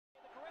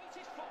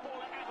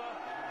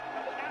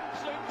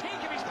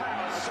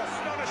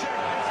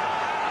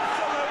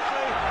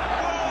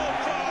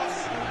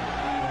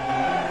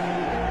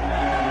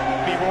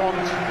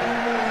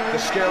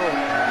skill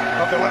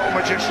of the little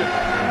magician.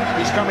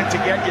 He's coming to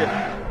get you.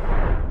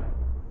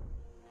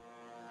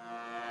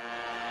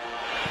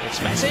 It's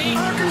Messi.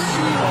 Oh,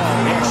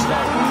 yes,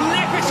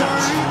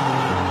 magnificent.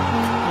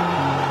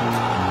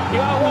 You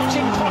are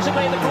watching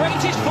possibly the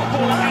greatest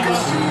footballer ever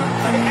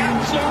at the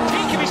absolute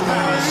peak of his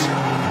powers.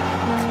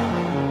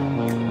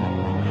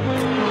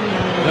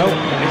 No,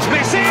 it's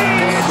Messi.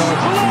 It's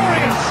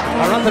glorious.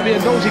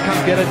 Arantabian knows he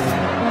can't get it.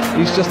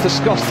 He's just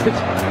disgusted.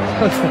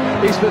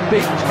 He's been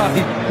beaten by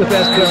the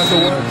best player in the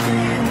world.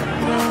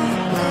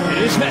 It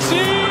is Messi.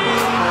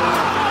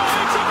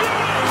 It's a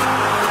beauty.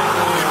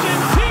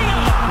 Argentina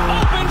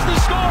opens the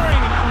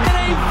scoring in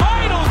a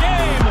vital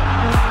game.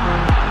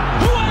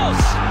 Who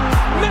else?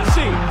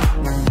 Messi.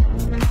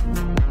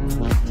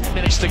 10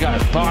 minutes to go.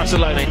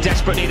 Barcelona in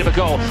desperate need of a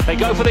goal. They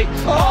go for the...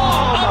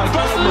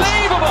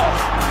 unbelievable!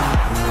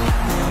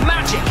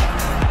 Magic.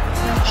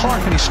 How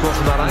can he score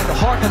from that angle?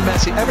 How can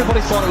Messi?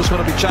 Everybody thought it was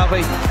going to be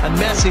Xavi, and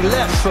Messi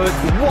left foot.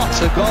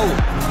 What a goal!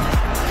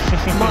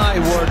 My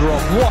word,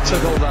 Rob, what a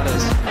goal that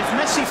is. If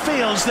Messi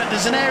feels that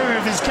there's an area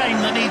of his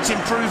game that needs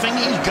improving,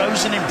 he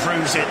goes and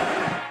improves it.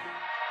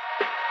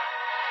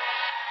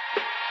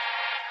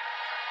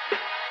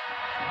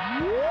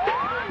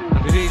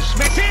 And it is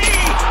Messi!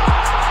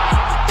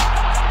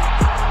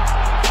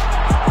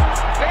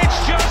 It's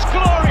just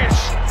glorious!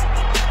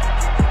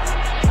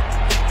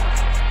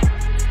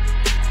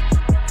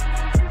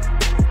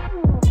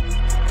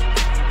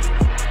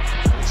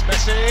 It's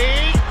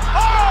Messi!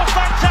 Oh,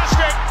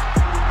 fantastic!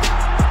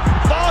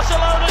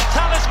 Barcelona's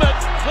talisman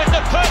with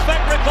the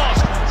perfect riposte.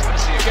 It's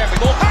Messi again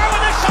with all power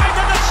this time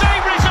and the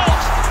same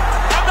result!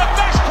 And the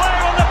best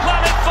player on the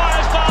planet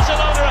fires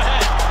Barcelona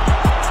ahead.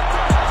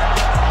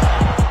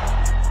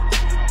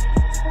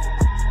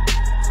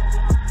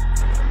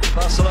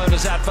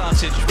 Barcelona's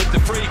advantage with the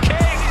free kick.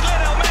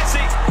 Lionel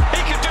Messi,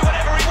 he can do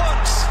whatever he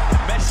wants.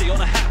 Messi on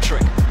a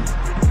hat-trick.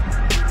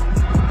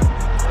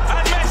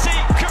 And Messi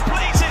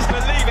completes his,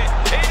 believe it,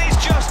 it is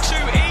just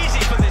too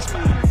easy for this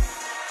man.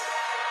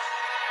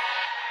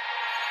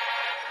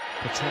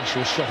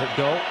 Potential shot at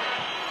goal.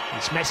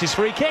 It's Messi's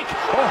free kick.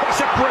 Oh, it's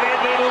a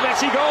brilliant Lionel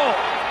Messi goal.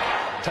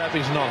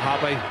 Pepe's not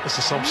happy. This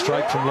is some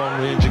strike from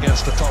long range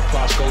against the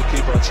top-class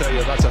goalkeeper. I tell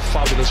you, that's a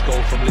fabulous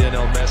goal from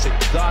Lionel Messi.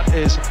 That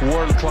is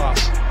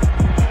world-class.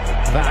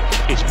 That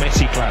is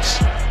Messi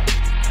class.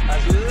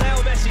 As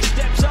Lionel Messi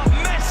steps up,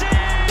 Messi!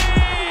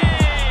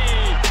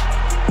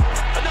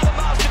 Another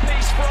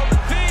masterpiece from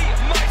the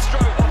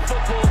maestro of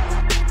football.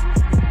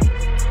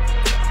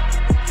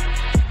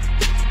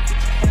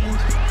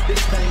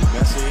 This time,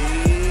 Messi.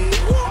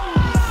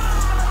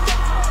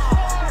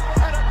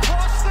 And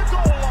across the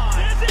goal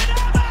line. Is it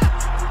ever?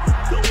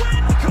 The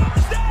wind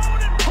comes down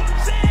and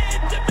puts it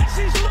into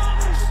Messi's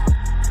lungs.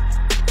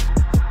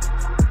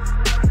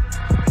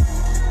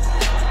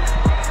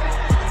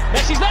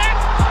 Messi's there.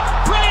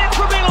 Brilliant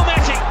from Lionel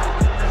Messi.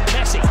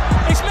 Messi.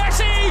 It's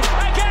Messi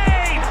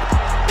again.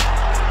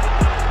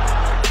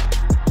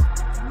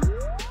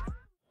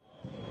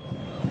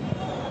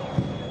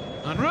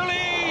 And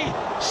really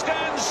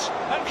stands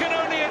and can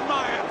only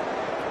admire.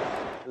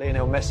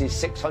 Lionel Messi's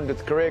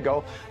 600th career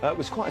goal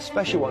was quite a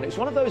special one. It's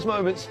one of those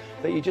moments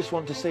that you just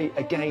want to see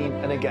again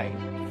and again.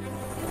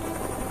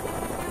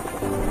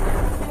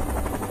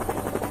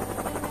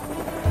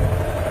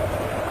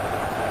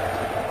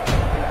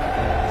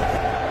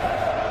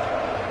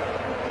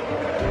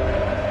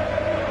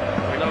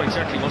 We know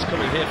exactly what's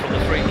coming here from the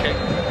free kick.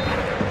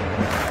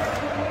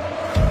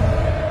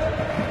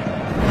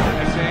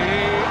 Messi.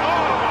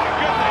 Oh my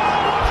goodness!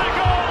 What a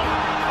goal!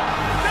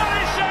 That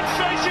is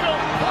sensational!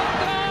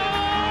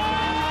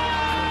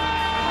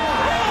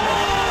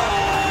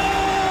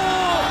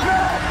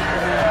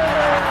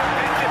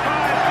 It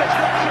defies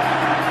destruction.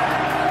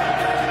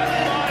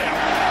 Fire!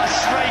 A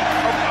streak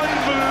of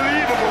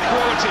unbelievable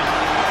quality.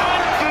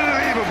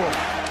 Unbelievable!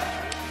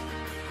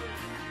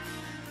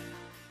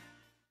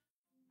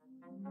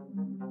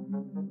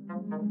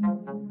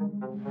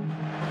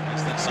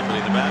 Is that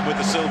somebody, the man with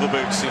the silver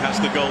boots, who has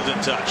the golden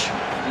touch?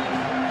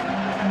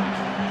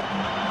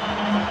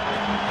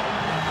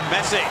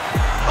 Messi.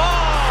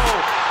 Oh!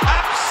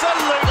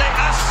 Absolutely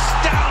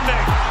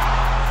astounding!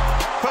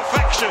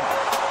 Perfection.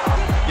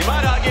 You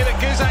might argue that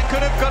Guzan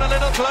could have got a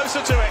little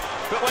closer to it,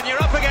 but when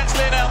you're up against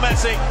Lionel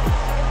Messi,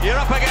 you're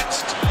up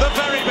against the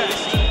very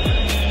best.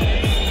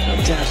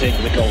 Doubting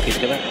the goalkeeper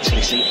can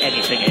actually see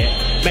anything here.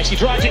 Messi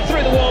drives it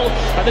through the wall,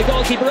 and the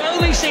goalkeeper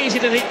only sees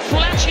it as it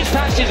flashes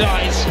past his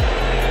eyes.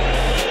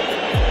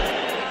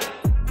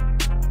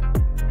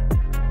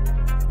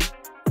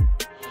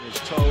 His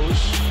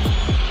toes,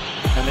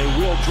 and they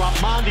will drop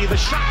Mondi. The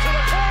shot to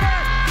the corner.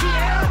 He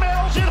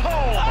airmails it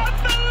home.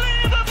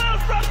 Unbelievable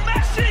from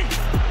Messi.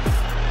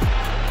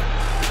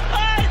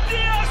 Ay,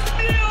 Dios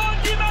mío,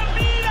 que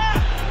vida.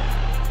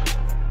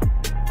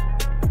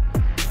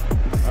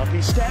 Up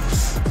he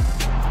steps.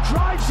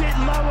 Drives it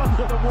low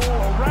under the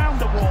wall, around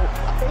the wall,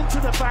 into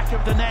the back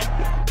of the net.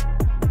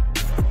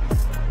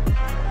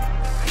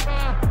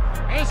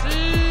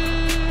 Messi!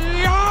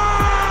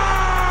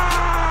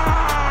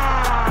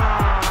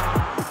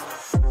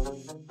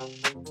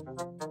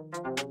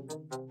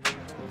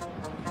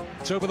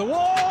 It's over the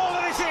wall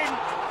and it's in!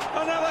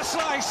 Another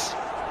slice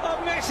of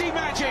Messi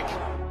magic!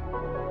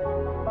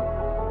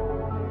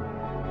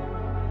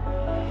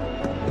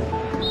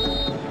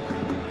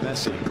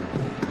 Messi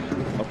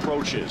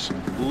approaches,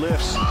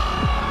 lifts. Are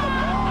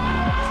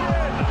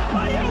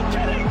you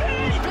kidding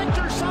me?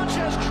 Victor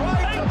Sanchez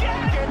tried to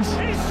block it.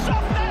 He's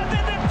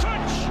soft-handed the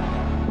touch!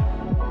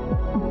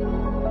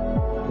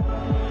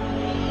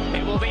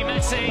 It will be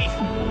Messi.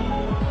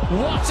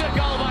 What a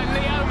goal by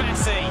Leo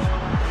Messi.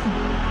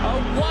 A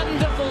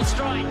wonderful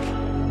strike.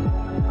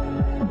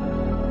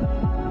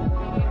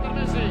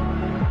 Messi.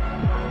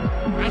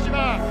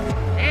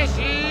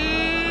 Messi.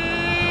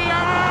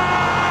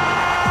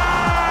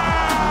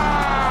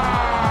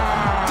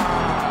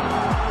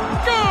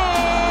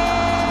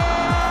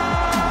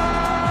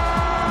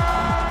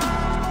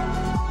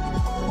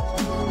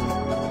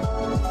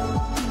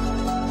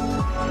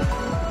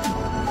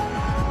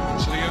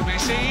 Leo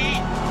Messi.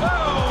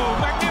 Oh,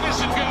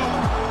 magnificent goal.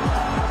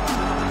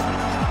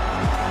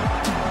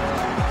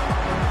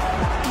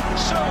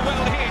 So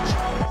well hit.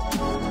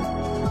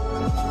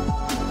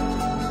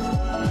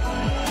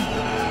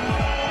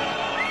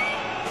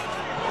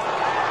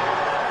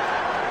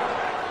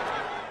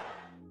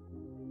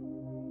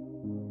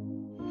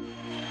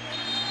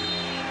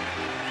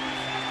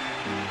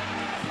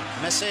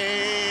 Messi.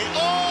 Oh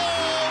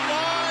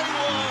my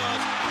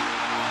word!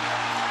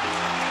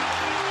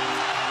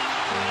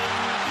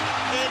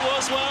 It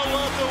was well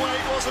worth the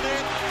wait, wasn't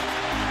it?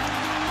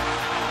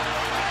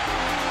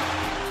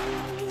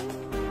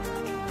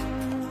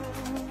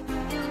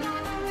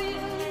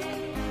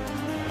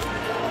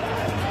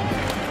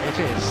 It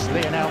is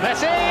Lionel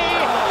Messi,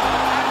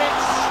 and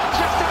it's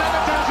just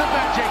another dose of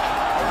magic.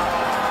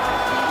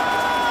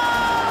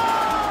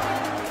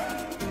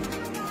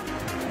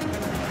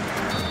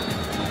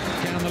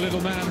 Can the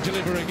little man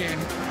deliver again?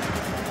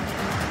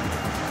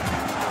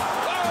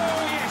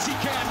 Oh, yes, he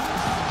can.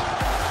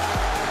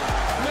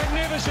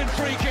 Magnificent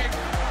free kick.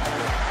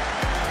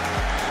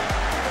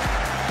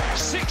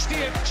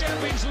 60th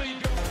Champions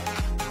League.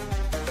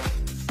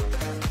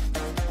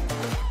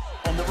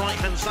 On the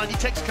right-hand side, he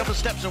takes a couple of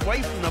steps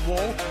away from the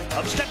wall.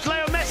 Up steps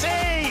Leo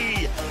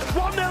Messi!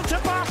 1-0 to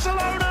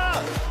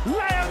Barcelona!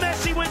 Leo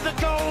Messi with the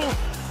goal.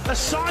 A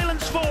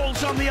silence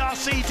falls on the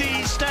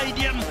RCD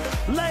Stadium.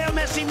 Leo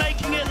Messi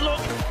making it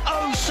look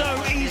oh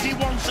so easy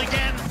once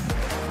again.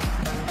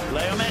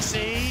 Leo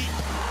Messi,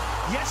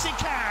 yes he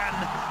can.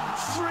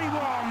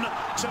 3-1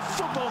 to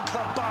Football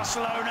Club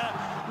Barcelona.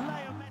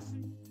 Leo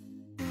Messi.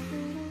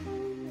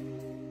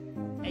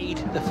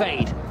 Fade, the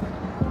fade.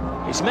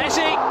 It's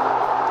Messi.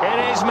 It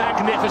is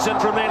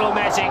magnificent from Lionel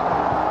Messi.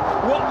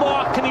 What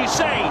more can you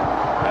say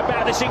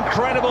about this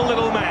incredible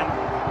little man?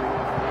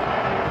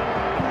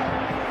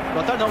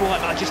 Well, I don't know why,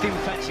 but I just didn't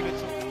fancy it.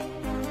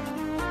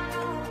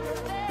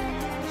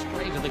 It's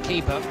brave of the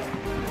keeper.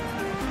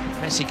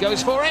 Messi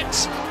goes for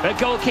it. The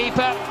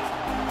goalkeeper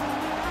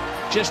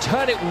just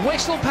heard it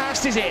whistle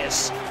past his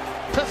ears.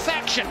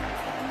 Perfection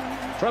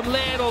from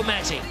Lionel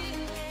Messi.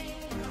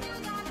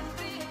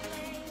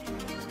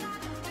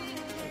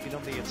 Taking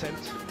on the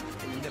attempt,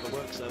 it never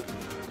works though.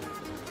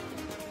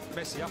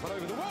 Messi up and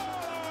over the wall.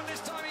 Oh,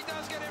 this time he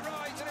does get it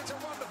right, and it's a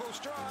wonderful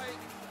strike.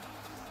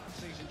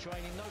 Season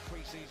training, no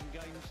pre-season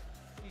games.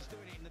 He's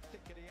doing it in the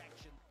thick of the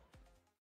action.